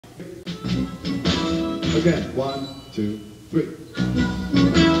Again, 1, 2, 3.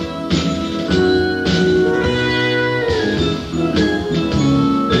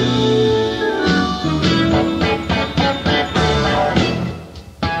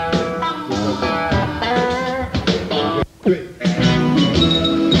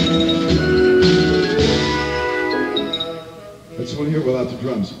 I just want to hear without the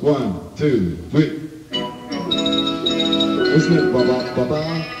drums. 1, 2, 3. Isn't it ba ba ba ba?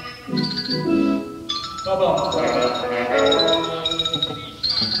 Ba ba.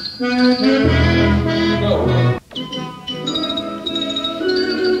 Go.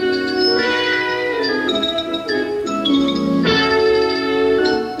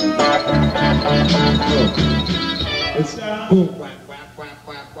 It's boom, whack, whack, whack, whack,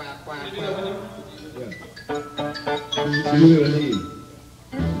 whack, whack, whack. Yeah. You do it an E.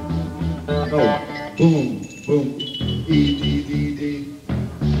 No, boom, boom, E, D, D, D.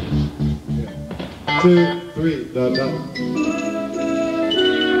 Yeah. 2, 3, da, da.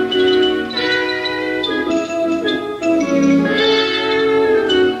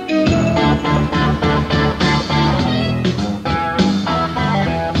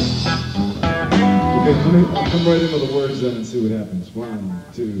 Okay, I'll come right in with the words then and see what happens. 1,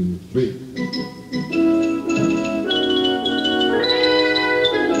 2, 3.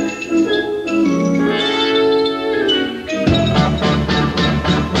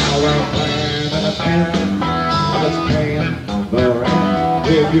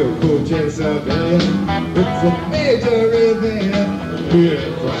 If you coach a civilian, it's a major event. Yeah,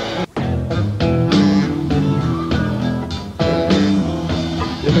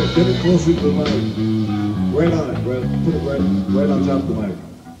 get it closer to the mic. Right on it, put it right on top of the mic.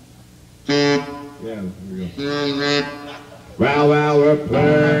 Yeah, there we go. Well, we're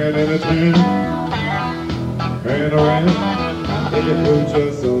playing in a tent, and around. If you coach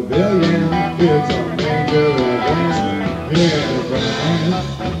a civilian, it's a major event. Yeah, friends.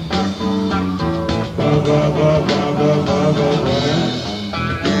 Ba ba ba ba ba ba ba ba.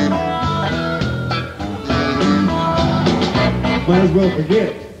 Might as well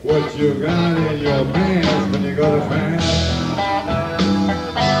forget what you got in your pants when you go to France.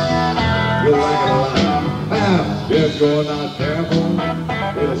 You'll like it a lot. Now, if you're not careful,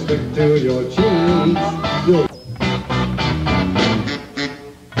 it'll stick to your cheeks.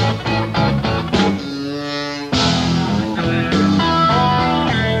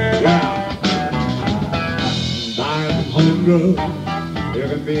 You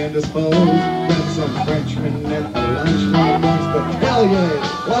can be indisposed. Got some Frenchmen at the lunch moments, but hell yeah, it's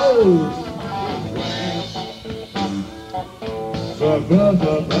closed. So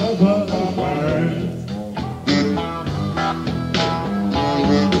double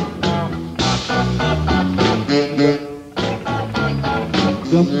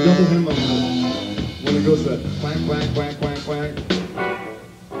him up when it goes that quack, quack, quack, quack, quack.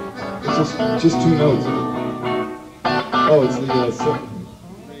 It's just 2 notes. Oh, it's the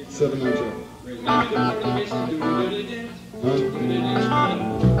 7-note check.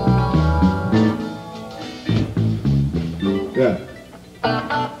 Yeah.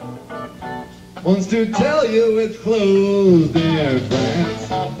 Wants to tell you it's closed in France.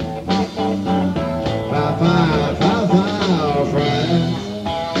 Pow, pow, pow, pow, France.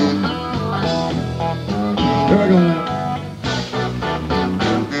 Here we go now.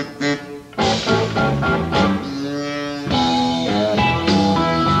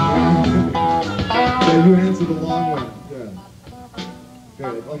 You answer the long one. Yeah.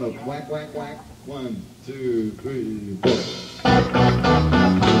 Okay, on the whack, whack, whack. 1, 2, 3, 4.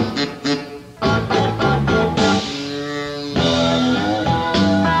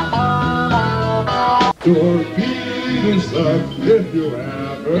 Torpedo stuff if you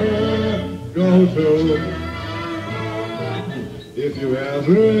ever go to. If you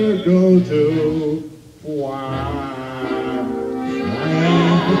ever go to.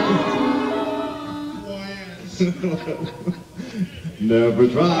 Never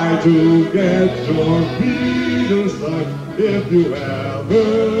try to get torpedo stuck if you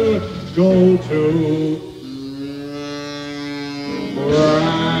ever go to.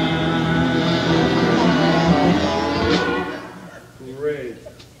 Great.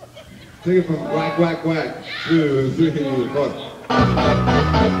 Take it from whack, whack, whack. 2, 3, 4.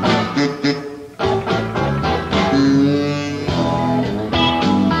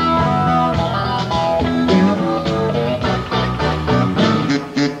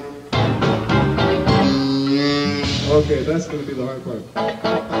 Okay, that's going to be the hard part.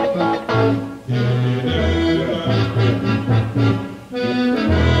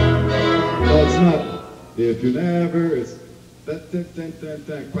 No, it's not. If you never, it's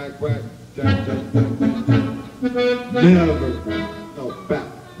Quack, quack. Never, no, back.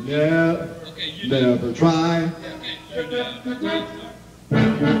 Never try.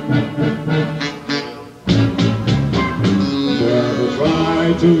 Never try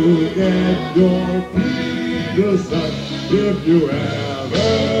to get your penis up if you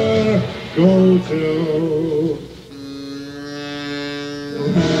ever go to.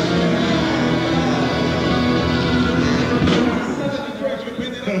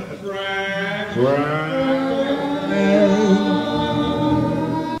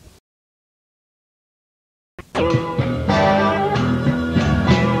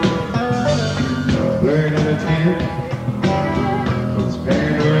 Learn in a tent, it's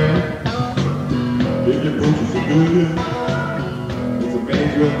paranoid. If your boots are good, it's a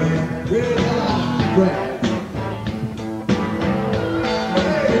major thing. We're not friends.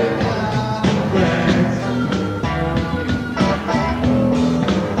 We're not friends.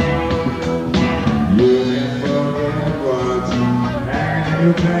 You can forget what's hanging in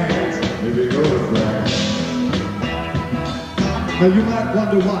your pants if you go to friends. Now you might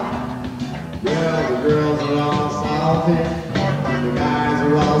wonder why. Well, the girls are all salty, the guys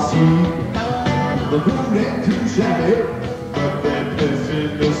are all sweet. The food ain't too shabby, but that piss in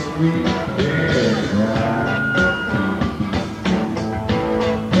the street, yeah, right.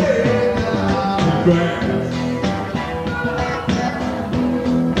 Hey, now, friends.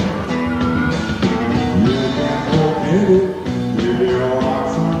 You can forget it if your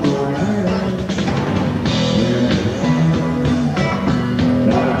heart's on romance. Yeah,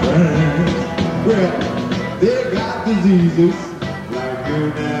 not friends. Well, they got diseases like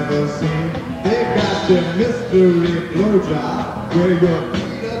you've never seen. They got their mystery blowjob where your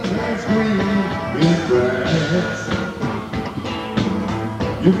feet turn screen in France.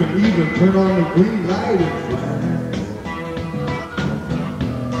 You can even turn on the green light in France.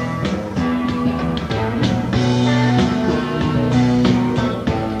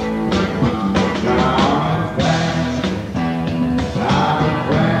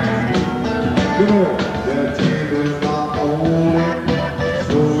 Their tables are old,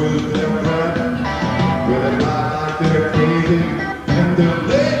 so is their breath. Well, they lie like they're crazy, and they're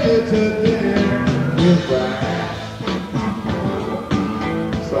lazy to death in France.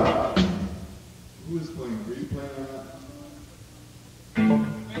 So, who is playing? Were you playing on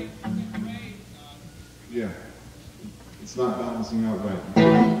that? Yeah. It's not balancing out right.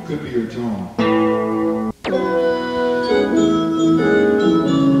 Could be your tone.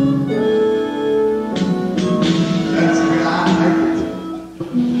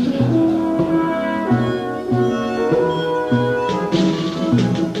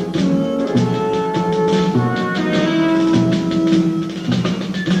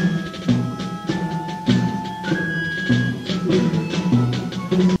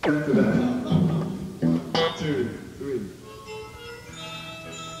 To that.